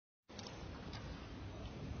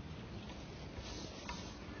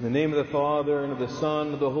In the name of the Father, and of the Son,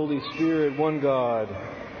 and of the Holy Spirit, one God.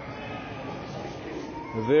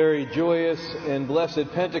 A very joyous and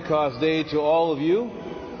blessed Pentecost Day to all of you.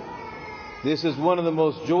 This is one of the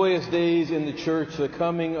most joyous days in the church, the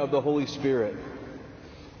coming of the Holy Spirit.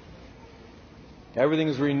 Everything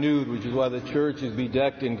is renewed, which is why the church is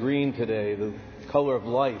bedecked in green today, the color of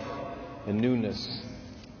life and newness.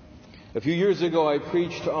 A few years ago, I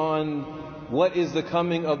preached on what is the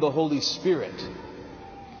coming of the Holy Spirit.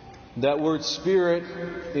 That word spirit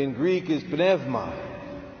in Greek is pneuma.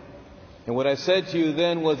 And what I said to you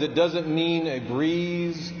then was it doesn't mean a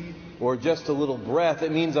breeze or just a little breath.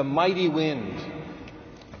 It means a mighty wind.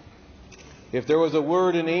 If there was a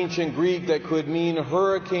word in ancient Greek that could mean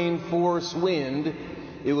hurricane force wind,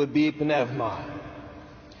 it would be pneuma.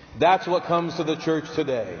 That's what comes to the church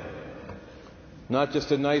today. Not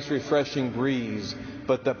just a nice refreshing breeze,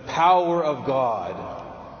 but the power of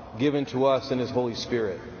God given to us in His Holy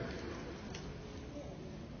Spirit.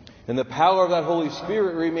 And the power of that Holy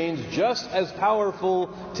Spirit remains just as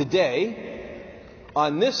powerful today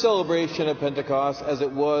on this celebration of Pentecost as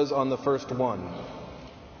it was on the first one.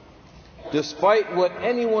 Despite what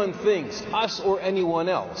anyone thinks, us or anyone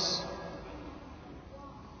else,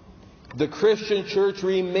 the Christian church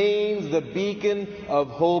remains the beacon of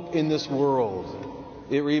hope in this world.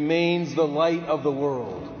 It remains the light of the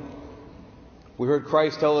world. We heard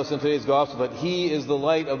Christ tell us in today's gospel that He is the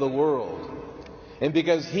light of the world. And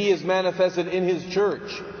because He is manifested in His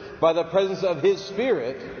church by the presence of His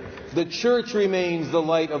Spirit, the church remains the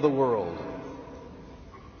light of the world.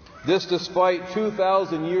 This despite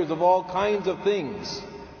 2,000 years of all kinds of things.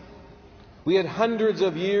 We had hundreds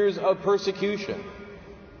of years of persecution,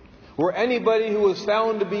 where anybody who was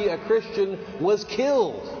found to be a Christian was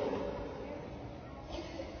killed.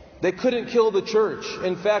 They couldn't kill the church.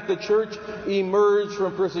 In fact, the church emerged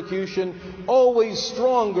from persecution always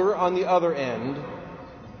stronger on the other end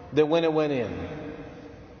than when it went in.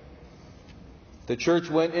 The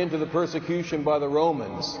church went into the persecution by the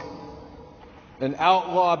Romans, an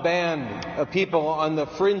outlaw band of people on the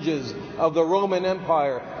fringes of the Roman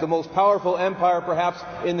Empire, the most powerful empire perhaps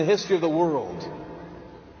in the history of the world.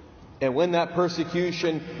 And when that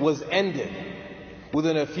persecution was ended,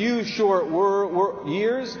 within a few short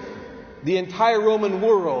years, the entire Roman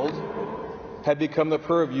world had become the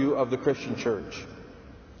purview of the Christian church.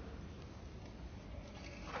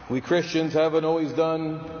 We Christians haven't always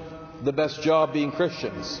done the best job being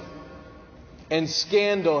Christians. And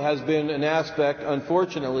scandal has been an aspect,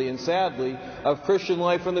 unfortunately and sadly, of Christian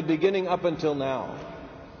life from the beginning up until now.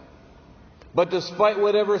 But despite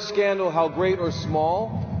whatever scandal, how great or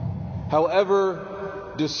small,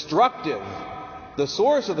 however destructive the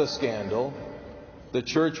source of the scandal, the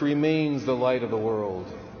church remains the light of the world.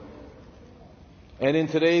 And in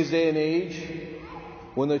today's day and age,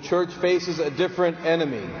 when the church faces a different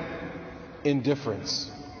enemy,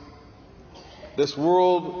 indifference, this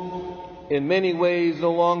world in many ways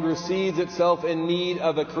no longer sees itself in need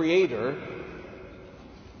of a creator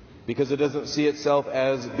because it doesn't see itself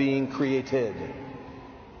as being created.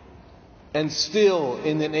 And still,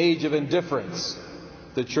 in an age of indifference,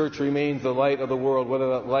 the church remains the light of the world, whether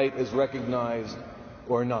that light is recognized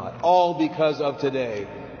or not. All because of today,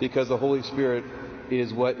 because the Holy Spirit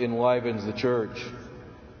is what enlivens the church.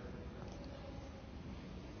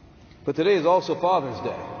 But today is also Father's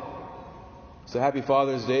Day. So happy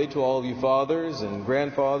Father's Day to all of you fathers and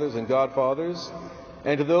grandfathers and godfathers,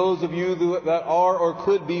 and to those of you that are or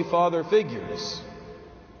could be father figures.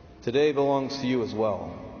 Today belongs to you as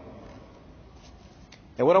well.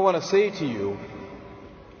 And what I want to say to you,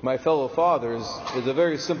 my fellow fathers, is a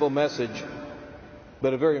very simple message,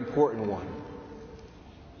 but a very important one.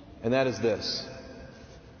 And that is this.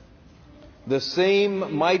 The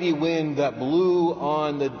same mighty wind that blew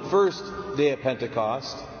on the first day of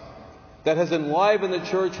Pentecost, that has enlivened the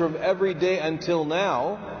church from every day until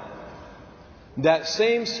now, that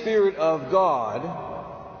same Spirit of God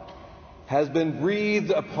has been breathed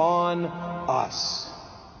upon us.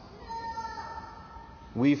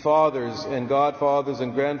 We fathers and godfathers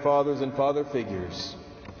and grandfathers and father figures.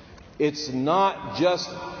 It's not just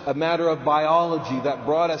a matter of biology that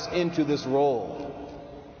brought us into this role.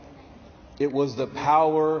 It was the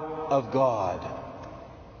power of God.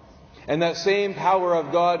 And that same power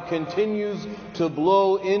of God continues to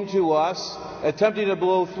blow into us, attempting to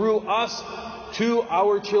blow through us to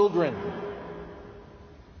our children.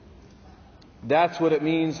 That's what it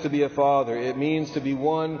means to be a father. It means to be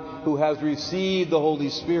one who has received the Holy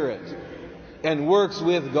Spirit and works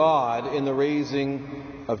with God in the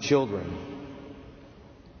raising of children.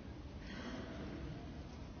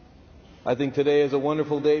 I think today is a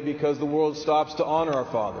wonderful day because the world stops to honor our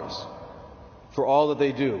fathers for all that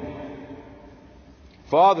they do.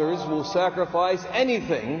 Fathers will sacrifice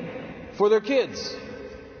anything for their kids.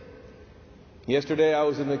 Yesterday I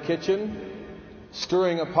was in the kitchen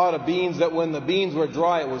stirring a pot of beans that when the beans were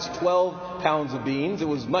dry, it was 12 pounds of beans. It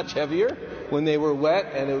was much heavier when they were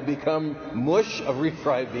wet, and it would become mush of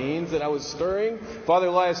refried beans. And I was stirring. Father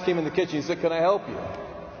Elias came in the kitchen. He said, "Can I help you?"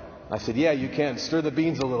 I said, "Yeah, you can. Stir the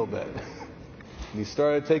beans a little bit." And he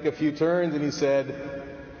started to take a few turns, and he said,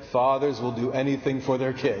 "Fathers will do anything for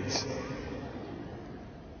their kids."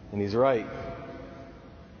 And he's right.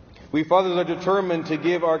 We fathers are determined to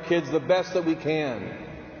give our kids the best that we can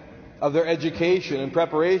of their education and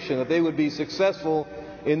preparation, that they would be successful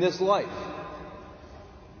in this life.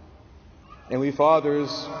 And we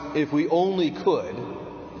fathers, if we only could,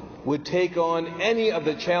 would take on any of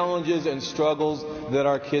the challenges and struggles that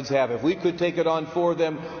our kids have. If we could take it on for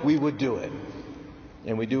them, we would do it.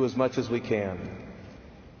 And we do as much as we can.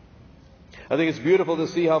 I think it's beautiful to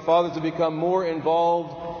see how fathers have become more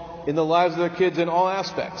involved in the lives of their kids in all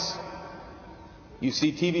aspects. You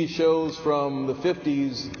see TV shows from the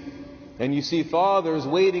 50s, and you see fathers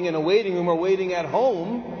waiting in a waiting room or waiting at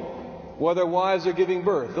home while their wives are giving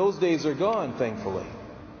birth. Those days are gone, thankfully.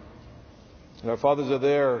 And our fathers are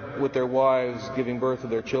there with their wives giving birth to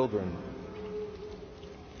their children.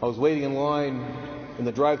 I was waiting in line in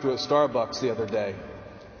the drive-thru at Starbucks the other day,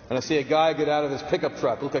 and I see a guy get out of his pickup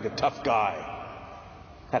truck. Looked like a tough guy.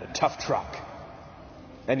 Had a tough truck.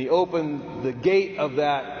 And he opened the gate of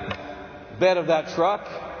that bed of that truck.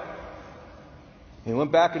 He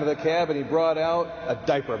went back into the cab and he brought out a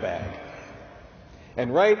diaper bag.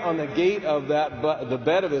 And right on the gate of the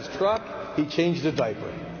bed of his truck, he changed a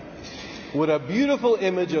diaper. What a beautiful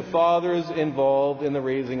image of fathers involved in the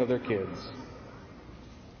raising of their kids.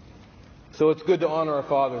 So it's good to honor our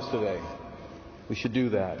fathers today. We should do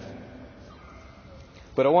that.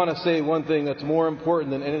 But I want to say one thing that's more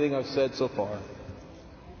important than anything I've said so far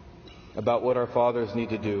about what our fathers need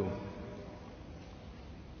to do.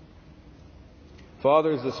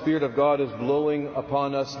 Fathers, the Spirit of God is blowing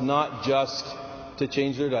upon us not just to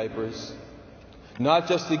change their diapers, not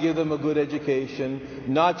just to give them a good education,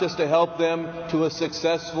 not just to help them to a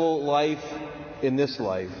successful life in this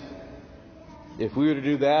life. If we were to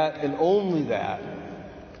do that and only that,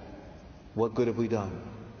 what good have we done?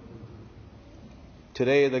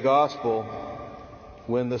 Today in the Gospel,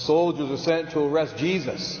 when the soldiers are sent to arrest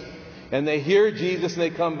Jesus, and they hear Jesus and they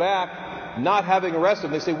come back not having arrested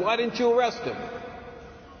him, they say, "Why didn't you arrest him?"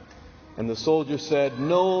 And the soldier said,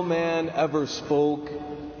 "No man ever spoke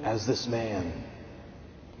as this man."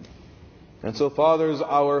 And so, fathers,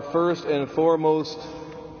 our first and foremost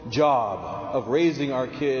job of raising our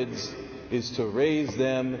kids is to raise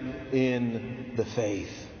them in the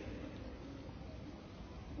faith.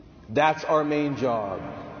 That's our main job.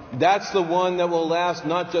 That's the one that will last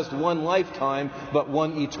not just one lifetime, but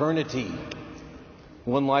one eternity.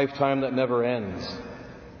 One lifetime that never ends.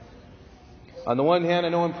 On the one hand, I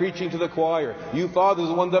know I'm preaching to the choir. You fathers are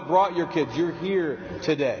the one that brought your kids. You're here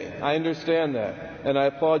today. I understand that, and I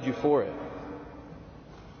applaud you for it.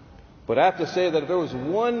 But I have to say that if there was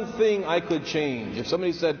one thing I could change, if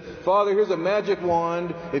somebody said, "Father, here's a magic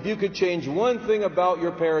wand. If you could change one thing about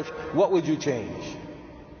your parish, what would you change?"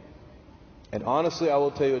 And honestly, I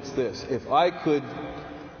will tell you it's this. If I could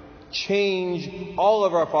change all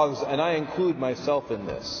of our fathers, and I include myself in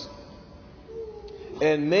this,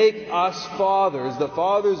 and make us fathers, the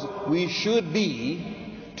fathers we should be,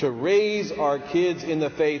 to raise our kids in the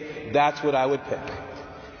faith, that's what I would pick.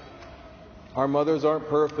 Our mothers aren't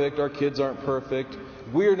perfect, our kids aren't perfect,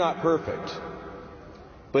 we're not perfect.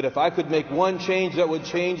 But if I could make one change that would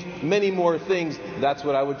change many more things, that's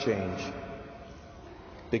what I would change.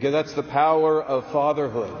 Because that's the power of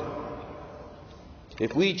fatherhood.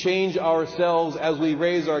 If we change ourselves as we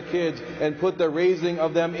raise our kids and put the raising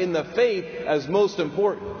of them in the faith as most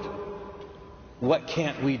important, what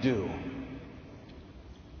can't we do?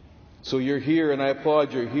 So you're here, and I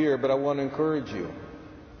applaud you're here, but I want to encourage you.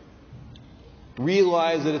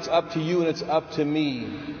 Realize that it's up to you and it's up to me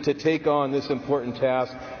to take on this important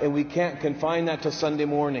task, and we can't confine that to Sunday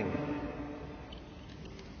morning.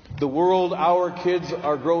 The world our kids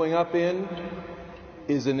are growing up in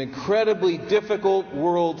is an incredibly difficult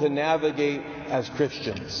world to navigate as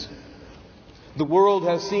Christians. The world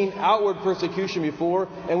has seen outward persecution before,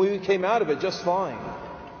 and we came out of it just fine.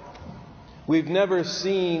 We've never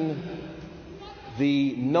seen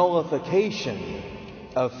the nullification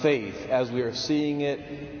of faith as we are seeing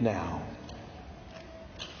it now.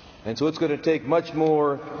 And so it's going to take much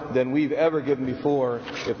more than we've ever given before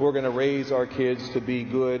if we're going to raise our kids to be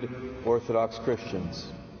good Orthodox Christians.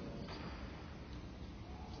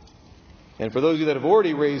 And for those of you that have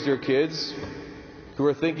already raised your kids, who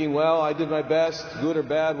are thinking, well, I did my best, good or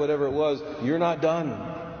bad, whatever it was, you're not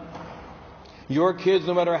done. Your kids,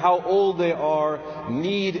 no matter how old they are,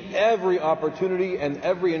 need every opportunity and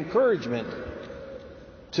every encouragement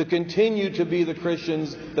to continue to be the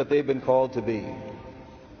Christians that they've been called to be.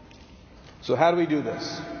 So how do we do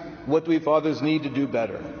this? What do we fathers need to do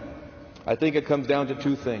better? I think it comes down to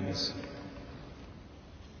two things.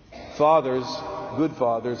 Fathers, good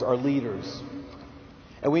fathers, are leaders.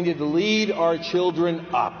 And we need to lead our children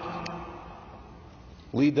up.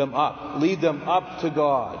 Lead them up. Lead them up to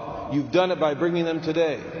God. You've done it by bringing them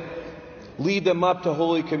today. Lead them up to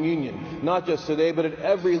Holy Communion. Not just today, but at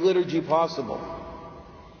every liturgy possible.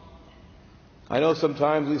 I know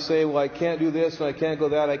sometimes we say, well, I can't do this and I can't go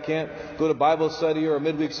that. I can't go to Bible study or a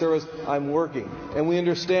midweek service. I'm working. And we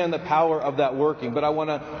understand the power of that working. But I want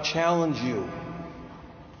to challenge you.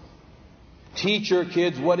 Teach your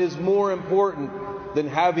kids what is more important than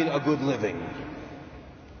having a good living.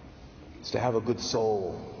 It's to have a good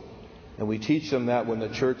soul. And we teach them that when the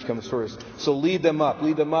church comes first. So lead them up.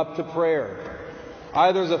 Lead them up to prayer.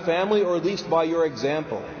 Either as a family or at least by your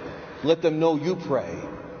example. Let them know you pray.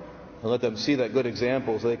 And let them see that good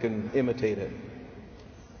example so they can imitate it.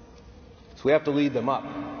 So we have to lead them up.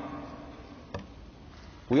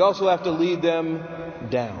 We also have to lead them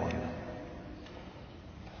down.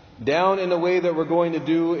 Down in a way that we're going to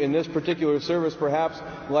do in this particular service, perhaps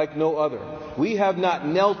like no other. We have not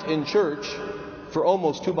knelt in church for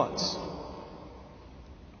almost 2 months.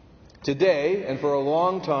 Today, and for a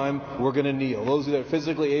long time, we're going to kneel. Those that are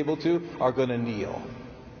physically able to are going to kneel.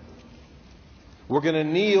 We're going to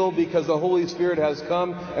kneel because the Holy Spirit has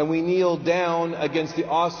come, and we kneel down against the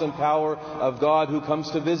awesome power of God who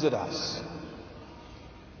comes to visit us.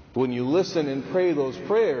 When you listen and pray those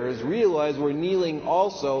prayers, realize we're kneeling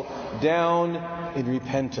also down in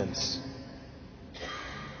repentance.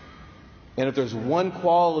 And if there's one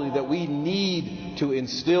quality that we need to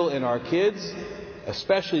instill in our kids,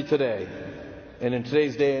 especially today, and in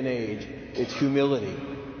today's day and age, it's humility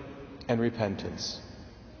and repentance.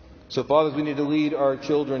 So, fathers, we need to lead our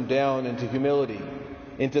children down into humility,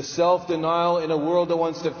 into self-denial in a world that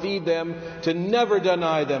wants to feed them, to never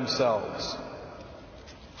deny themselves.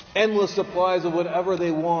 Endless supplies of whatever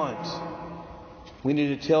they want. We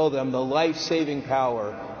need to tell them the life-saving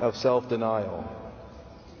power of self-denial.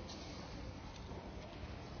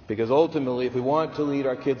 Because ultimately, if we want to lead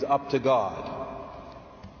our kids up to God,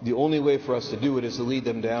 the only way for us to do it is to lead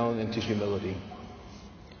them down into humility.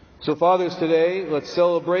 So fathers, today, let's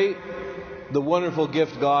celebrate the wonderful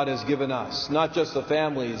gift God has given us. Not just the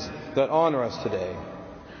families that honor us today,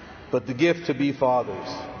 but the gift to be fathers.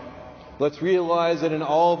 Let's realize that in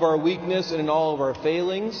all of our weakness and in all of our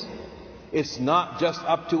failings, it's not just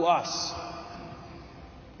up to us.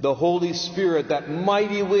 The Holy Spirit, that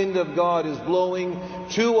mighty wind of God, is blowing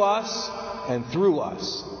to us and through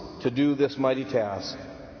us to do this mighty task.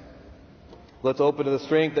 Let's open to the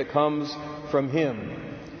strength that comes from Him.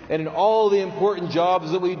 And in all the important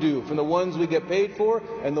jobs that we do, from the ones we get paid for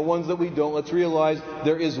and the ones that we don't, let's realize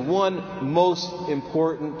there is one most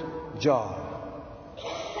important job.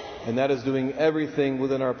 And that is doing everything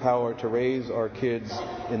within our power to raise our kids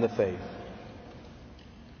in the faith.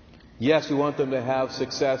 Yes, we want them to have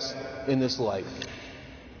success in this life.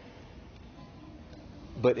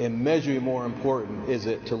 But immeasurably more important is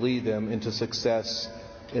it to lead them into success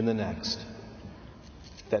in the next.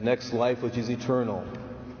 That next life which is eternal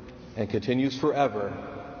and continues forever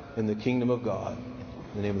in the kingdom of God.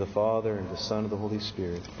 In the name of the Father, and the Son, and the Holy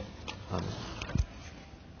Spirit. Amen.